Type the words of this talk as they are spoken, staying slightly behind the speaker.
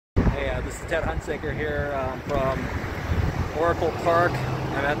Ted Hunsaker here from Oracle Park.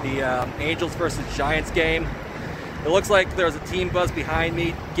 I'm at the Angels versus Giants game. It looks like there's a team bus behind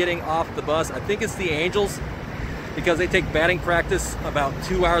me getting off the bus. I think it's the Angels because they take batting practice about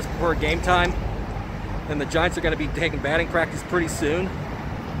 2 hours before game time. And the Giants are going to be taking batting practice pretty soon.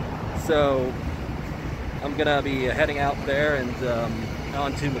 So I'm going to be heading out there and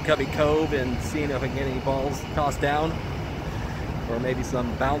on to McCovey Cove and seeing if I can get any balls tossed down or maybe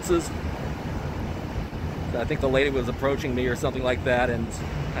some bounces. So I think the lady was approaching me or something like that, and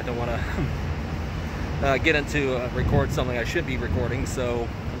I don't want to get into record something I should be recording, so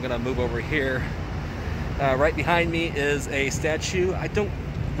I'm going to move over here. Right behind me is a statue. I don't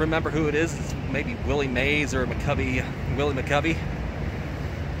remember who it is. It's maybe Willie Mays or Willie McCovey.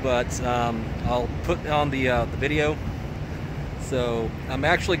 But I'll put on the video. So I'm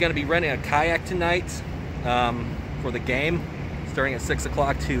actually going to be renting a kayak tonight for the game, starting at 6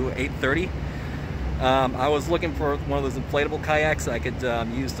 o'clock to 8:30. I was looking for one of those inflatable kayaks I could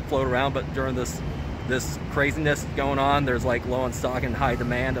use to float around, but during this craziness going on, there's like low on stock and high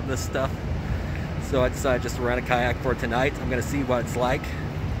demand of this stuff. So I decided just to rent a kayak for tonight. I'm going to see what it's like.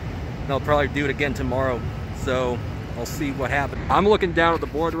 And I'll probably do it again tomorrow. So I'll see what happens. I'm looking down at the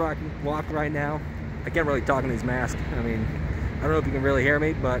boardwalk right now. I can't really talk in these masks. I mean, I don't know if you can really hear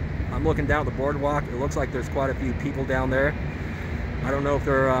me, but I'm looking down at the boardwalk. It looks like there's quite a few people down there. I don't know if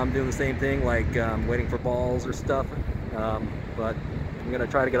they're doing the same thing, like waiting for balls or stuff. But I'm gonna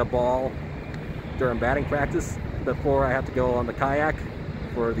try to get a ball during batting practice before I have to go on the kayak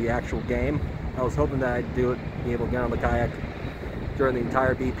for the actual game. I was hoping that I'd be able to get on the kayak during the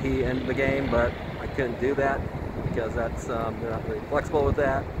entire BP end of the game, but I couldn't do that because that's they're not very flexible with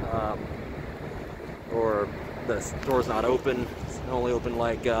that, or the store's not open. It's only open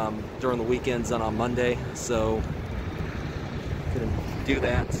like during the weekends and on Monday, so couldn't do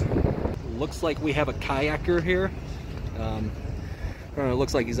that. Looks like we have a kayaker here. I don't know, it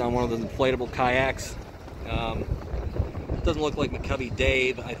looks like he's on one of those inflatable kayaks. It doesn't look like McCovey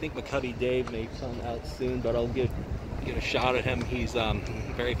Dave. I think McCovey Dave may come out soon, but I'll get a shot at him. He's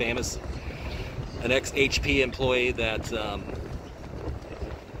very famous. An ex-HP employee that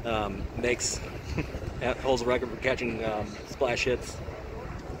holds a record for catching splash hits.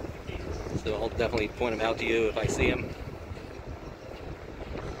 So I'll definitely point him out to you if I see him.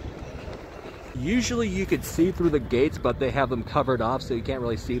 Usually you could see through the gates, but they have them covered off so you can't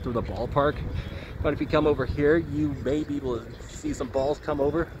really see through the ballpark. But if you come over here, you may be able to see some balls come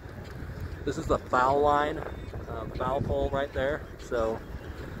over. This is the foul line, foul pole right there. So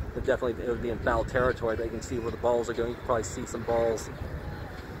it would be in foul territory, but you can see where the balls are going. You can probably see some balls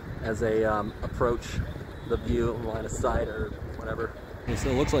as they approach the view, line of sight or whatever. And so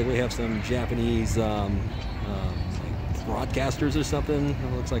it looks like we have some Japanese broadcasters or something.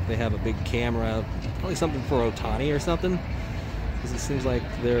 It looks like they have a big camera, probably something for Ohtani or something. Because it seems like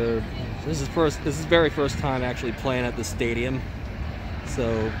this is very first time actually playing at the stadium.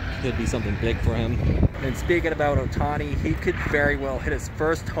 So could be something big for him. And speaking about Ohtani, he could very well hit his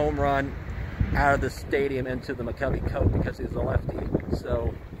first home run out of the stadium into the McCovey Cove because he's a lefty.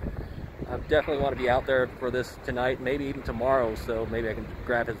 So I definitely want to be out there for this tonight, maybe even tomorrow, so maybe I can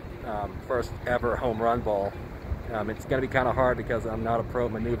grab his first ever home run ball. It's going to be kind of hard because I'm not a pro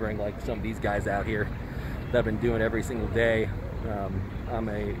at maneuvering like some of these guys out here that I've been doing every single day. I'm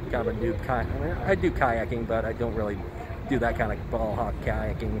a kind of a noob I do kayaking, but I don't really do that kind of ball hawk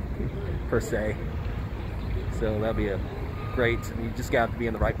kayaking per se. So that'll be great. You just got to be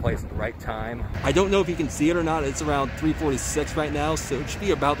in the right place at the right time. I don't know if you can see it or not. It's around 3:46 right now, so it should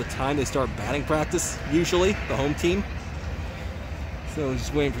be about the time they start batting practice, usually, the home team. So I'm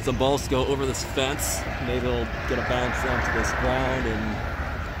just waiting for some balls to go over this fence. Maybe they'll get a bounce onto this ground, and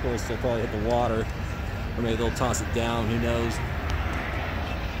of course they'll probably hit the water. Or maybe they'll toss it down, who knows.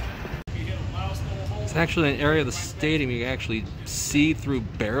 It's actually an area of the stadium you can actually see through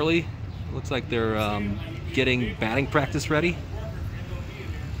barely. It looks like they're getting batting practice ready.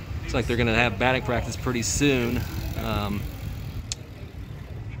 Looks like they're going to have batting practice pretty soon. Trying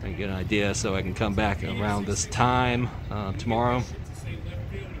to get an idea so I can come back around this time tomorrow.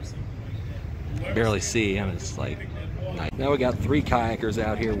 Barely see, I mean, it's like night. Now we got 3 kayakers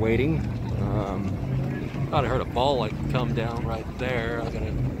out here waiting. Thought I heard a ball like come down right there. I'm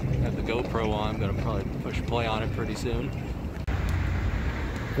gonna have the GoPro on. I'm gonna probably push play on it pretty soon.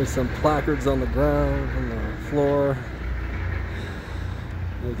 There's some placards on the ground, on the floor.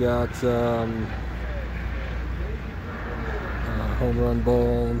 We got home run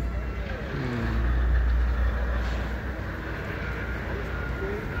ball.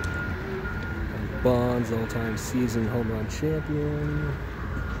 Bonds, all-time season home run champion.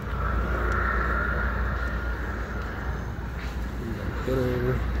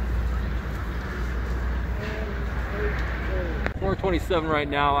 4:27 right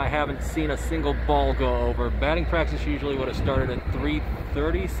now. I haven't seen a single ball go over. Batting practice usually would have started at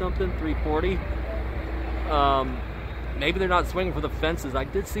 3:30 something, 3:40. Maybe they're not swinging for the fences. I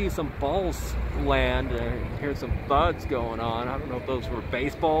did see some balls land. Here's some thuds going on. I don't know if those were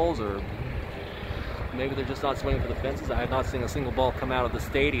baseballs or maybe they're just not swinging for the fences. I have not seen a single ball come out of the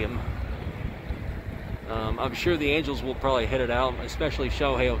stadium. I'm sure the Angels will probably hit it out, especially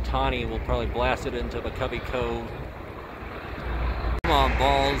Shohei Ohtani will probably blast it into McCovey Cove. Come on,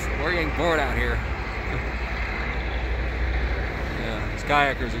 balls. We're getting bored out here. Yeah, these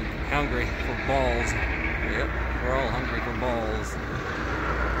kayakers are hungry for balls. Yep, we're all hungry for balls.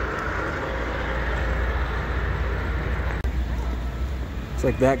 Looks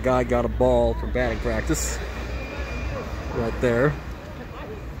like that guy got a ball for batting practice. Right there.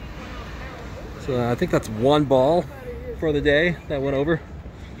 So I think that's one ball for the day that went over.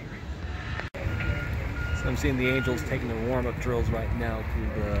 So I'm seeing the Angels taking their warm-up drills right now through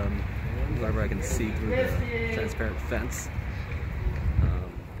the, whatever I can see through the transparent fence.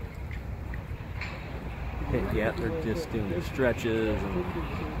 Yet they're just doing their stretches and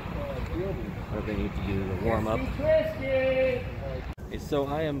what they need to do to warm up. Okay, so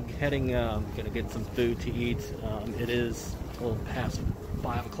I am heading, gonna get some food to eat. It is a little past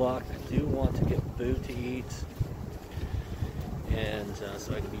 5 o'clock. I do want to get food to eat, and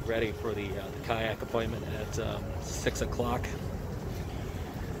so I can be ready for the kayak appointment at 6 o'clock.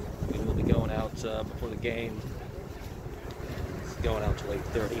 We will be going out before the game. It's going out till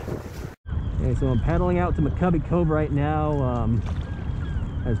 8:30. Okay, so I'm paddling out to McCovey Cove right now.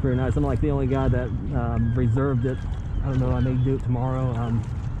 That's very nice. I'm like the only guy that reserved it. I don't know, I may do it tomorrow.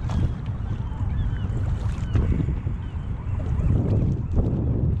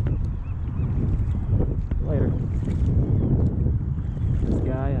 Later. This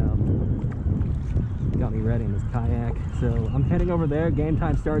guy got me ready in this kayak. So I'm heading over there. Game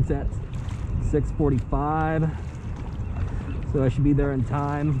time starts at 6:45. So I should be there in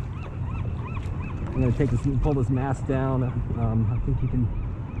time. I'm going to take this, pull this mast down. I think you can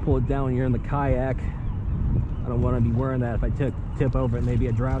pull it down when you're in the kayak. I don't want to be wearing that if I tip over. It may be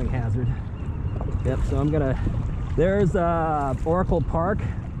a drowning hazard. Yep, so I'm going to... There's Oracle Park.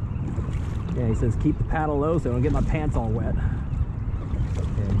 Yeah, he says keep the paddle low so I don't get my pants all wet.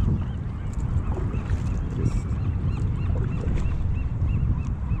 Okay.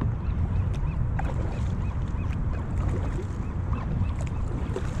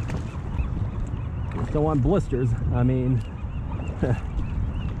 Just don't want blisters. I mean, I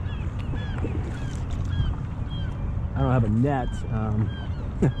don't have a net.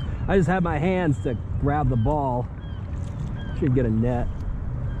 I just have my hands to grab the ball. Should get a net.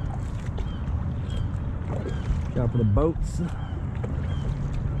 Watch out for the boats.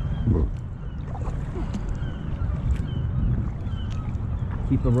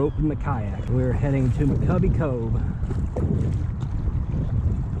 Keep the rope in the kayak. We're heading to McCovey Cove.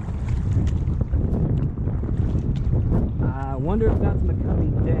 I wonder if that's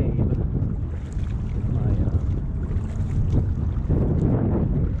McCovey Dave.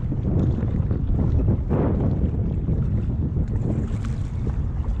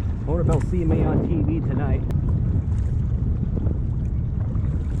 I wonder if he'll see me on TV tonight.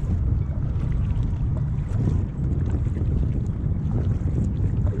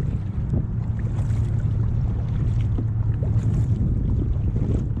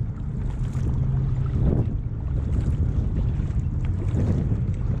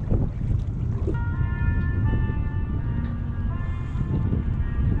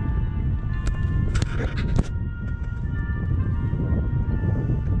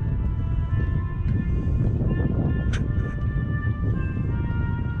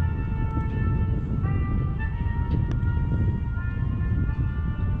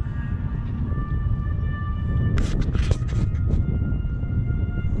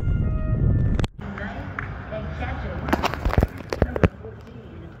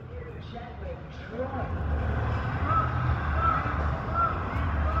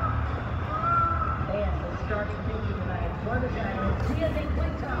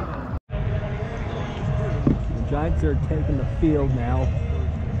 The Giants are taking the field now.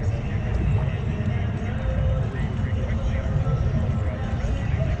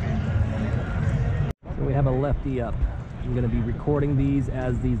 So we have a lefty up. I'm going to be recording these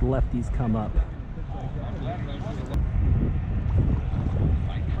as these lefties come up.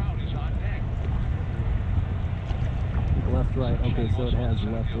 Left, right. Okay, so it has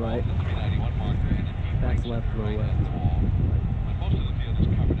left, right. That's left, row left.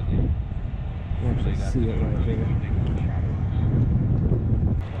 You actually see it right there.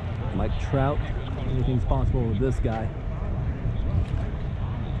 Mike Trout. Anything's possible with this guy.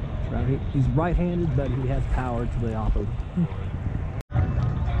 Right, he's right-handed, but he has power to the opposite.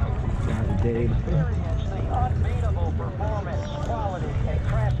 Dave. Unbeatable performance, quality, and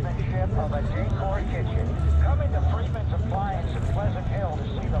craftsmanship of a decor kitchen. Come into Freeman's Appliance in Pleasant Hill to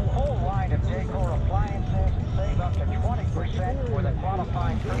see the full line of decor appliances and save up to 20% with a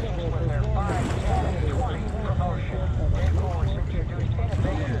qualifying purchase with their 5, 10, and 20 promotion. Decor has introduced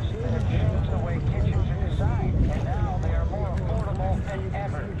innovations that have changed the way kitchens are designed, and now they are more affordable than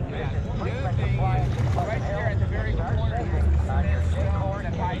ever. Visit Freeman's Appliance in Pleasant Hill and start saving on your decor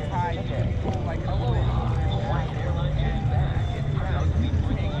and high today.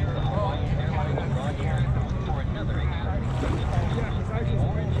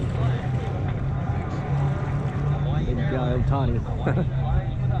 Tawny.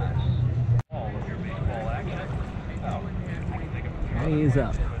 He's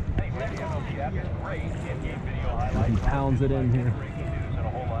up. He pounds it in here.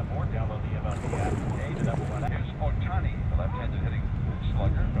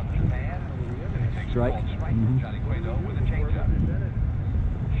 Strike.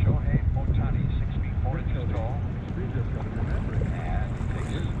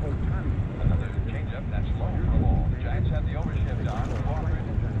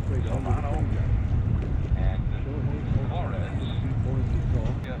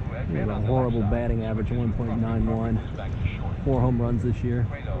 He had a horrible batting average, 1.91. 4 home runs this year.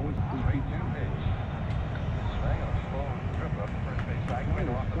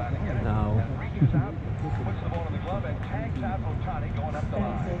 No.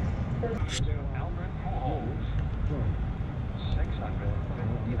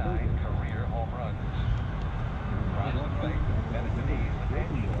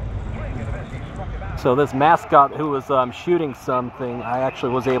 So this Mascot who was shooting something, I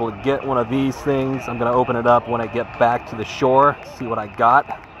actually was able to get one of these things. I'm going to open it up when I get back to the shore, see what I got.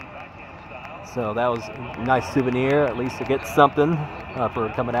 So that was a nice souvenir, at least to get something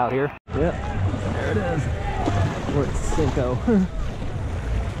for coming out here. Yep, there it is. We're at Cinco.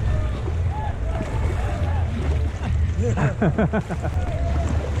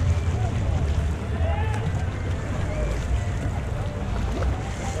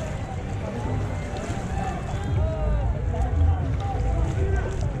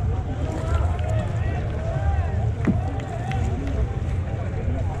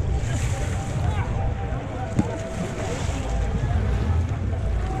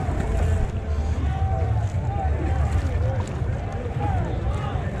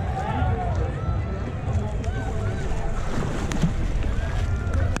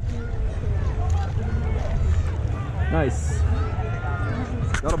 Nice.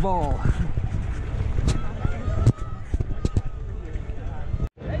 Got a ball.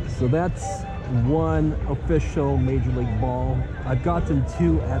 So that's one official Major League ball. I've gotten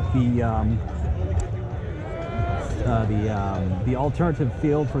 2 at the alternative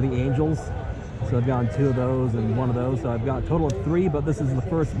field for the Angels. So I've gotten 2 of those and 1 of those. So I've got a total of 3, but this is the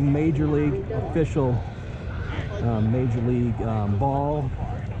first Major League official Major League ball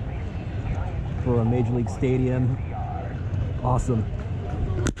for a Major League stadium. Awesome.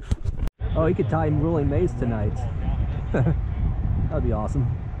 Oh, he could tie Willie Mays tonight. That'd be awesome.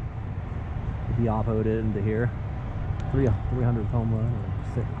 If he oppoed it into here. 300th home run.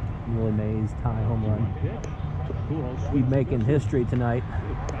 Or Willie Mays tie home run. He's making history tonight.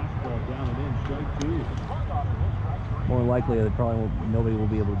 More likely, nobody will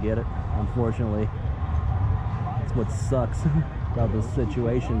be able to get it. Unfortunately, that's what sucks about this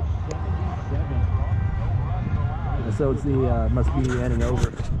situation. So it's the must be ending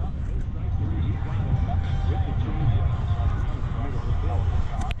over.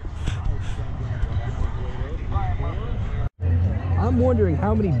 I'm wondering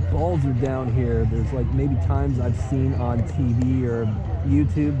how many balls are down here. There's like maybe times I've seen on TV or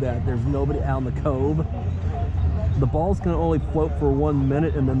YouTube that there's nobody out in the cove. The balls can only float for 1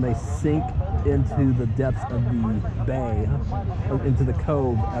 minute and then they sink into the depths of the bay, into the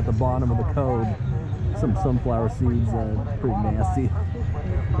cove at the bottom of the cove. Some sunflower seeds, pretty nasty.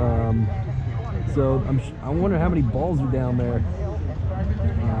 So I wonder how many balls are down there.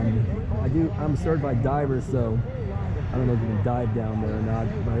 I'm a certified diver, so I don't know if you can dive down there or not,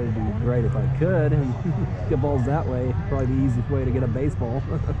 but it'd be great if I could and get balls that way. Probably the easiest way to get a baseball.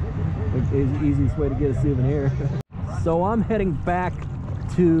 The easiest way to get a souvenir. So I'm heading back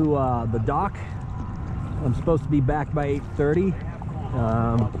to the dock. I'm supposed to be back by 8:30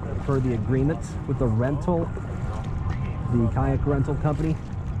 per the agreement with the rental, the kayak rental company.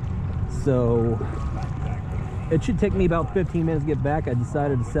 So it should take me about 15 minutes to get back. I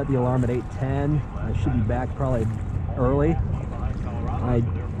decided to set the alarm at 8:10. I should be back probably early.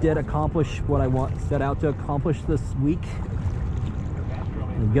 did accomplish what I set out to accomplish this week.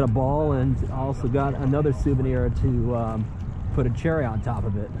 Get a ball, and also got another souvenir to put a cherry on top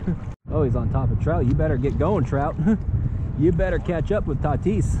of it. Oh, he's on top of Trout. You better get going, Trout. You better catch up with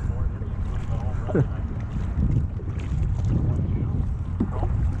Tatis.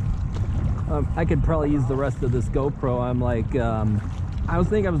 I could probably use the rest of this GoPro. I'm like, I was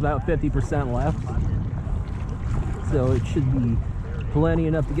thinking I was about 50% left. So it should be plenty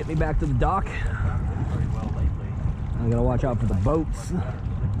enough to get me back to the dock. I gotta watch out for the boats.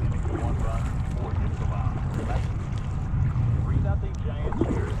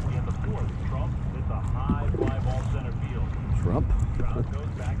 Trump.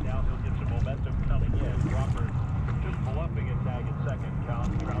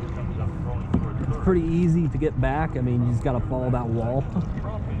 It's pretty easy to get back. I mean, you just gotta follow that wall.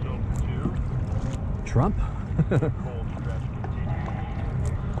 Trump.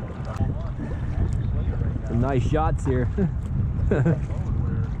 Some nice shots here.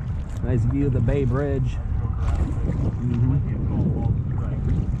 Nice view of the Bay Bridge.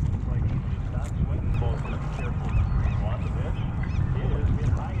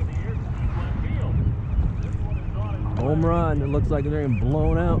 Home run. It looks like they're getting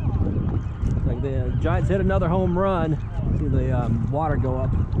blown out. Looks like the Giants hit another home run. See the water go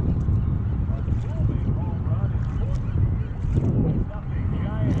up.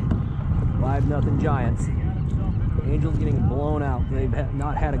 5-0 Giants. The Angels getting blown out. They've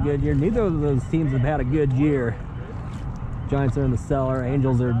not had a good year. Neither of those teams have had a good year. Giants are in the cellar.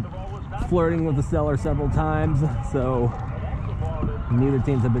 Angels are flirting with the cellar several times. So neither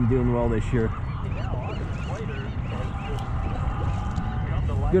teams have been doing well this year.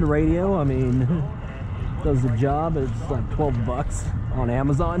 Good radio. I mean, does the job. It's like $12 on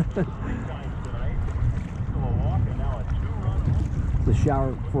Amazon. The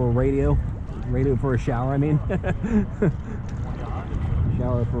shower for a radio for a shower, I mean.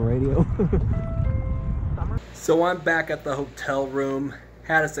 Shower for radio. So I'm back at the hotel room,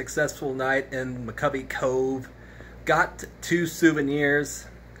 had a successful night in McCovey Cove, got 2 souvenirs.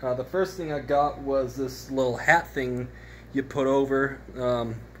 The first thing I got was this little hat thing you put over.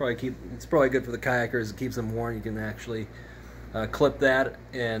 It's probably good for the kayakers. It keeps them warm. You can actually clip that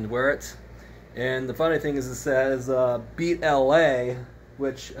and wear it. And the funny thing is, it says beat LA,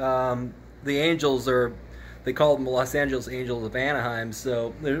 which the Angels they call them the Los Angeles Angels of Anaheim,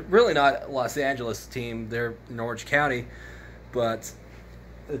 so they're really not a Los Angeles team. They're in Orange County, but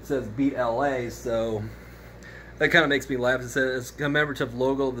it says beat LA, so that kind of makes me laugh. It says a commemorative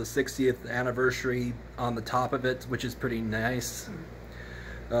logo of the 60th anniversary on the top of it, which is pretty nice.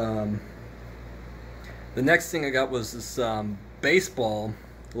 The next thing I got was this baseball.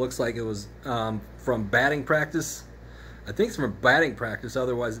 It looks like it was from batting practice. I think it's from batting practice,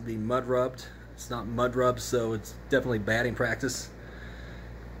 otherwise it'd be mud rubbed. It's not mud rubbed, so it's definitely batting practice.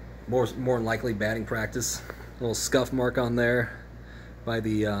 More than likely batting practice. A little scuff mark on there by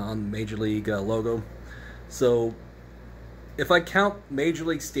the on the Major League logo. So if I count Major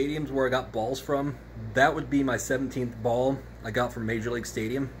League stadiums where I got balls from, that would be my 17th ball I got from Major League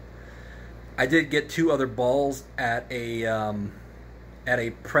Stadium. I did get 2 other balls at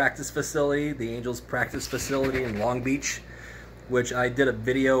a practice facility, the Angels practice facility in Long Beach, which I did a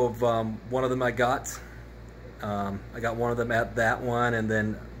video of one of them I got. I got one of them at that one, and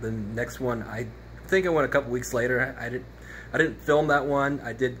then the next one, I think I went a couple weeks later. I didn't film that one.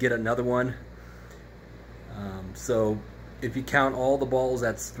 I did get another one. So if you count all the balls,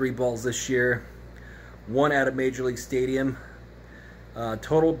 that's 3 balls this year. 1 at a Major League Stadium.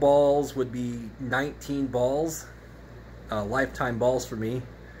 Total balls would be 19 balls. Lifetime balls for me.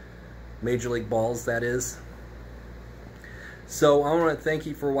 Major League balls, that is. So I want to thank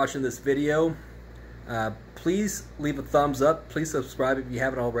you for watching this video. Please leave a thumbs up. Please subscribe if you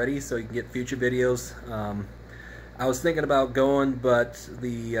haven't already so you can get future videos. I was thinking about going, but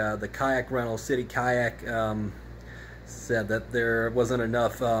the kayak rental, City Kayak, said that there wasn't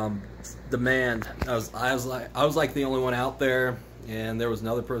enough demand. I was like the only one out there, and there was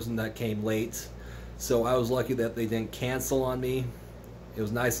another person that came late. So I was lucky that they didn't cancel on me. It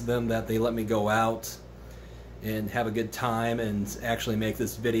was nice of them that they let me go out and have a good time and actually make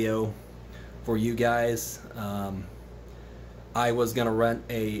this video for you guys. I was gonna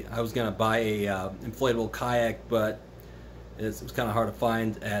buy a inflatable kayak, but it was kind of hard to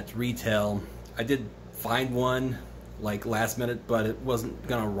find at retail. I did find one like last minute, but it wasn't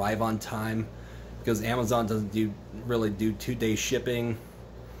gonna arrive on time because Amazon doesn't really do 2-day shipping.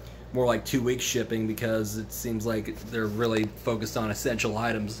 More like 2-week shipping, because it seems like they're really focused on essential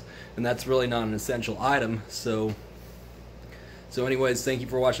items, and that's really not an essential item. So So anyways, thank you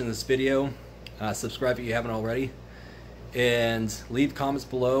for watching this video. Subscribe if you haven't already. And leave comments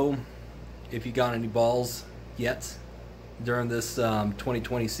below if you got any balls yet during this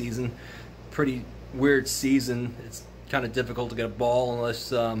 2020 season. Pretty weird season. It's kind of difficult to get a ball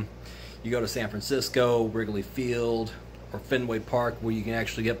unless you go to San Francisco, Wrigley Field, or Fenway Park, where you can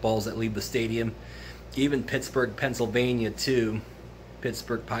actually get balls that leave the stadium. Even Pittsburgh, Pennsylvania too.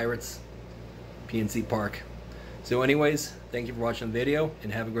 Pittsburgh Pirates, PNC Park. So anyways, thank you for watching the video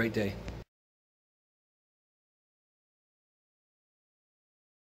and have a great day.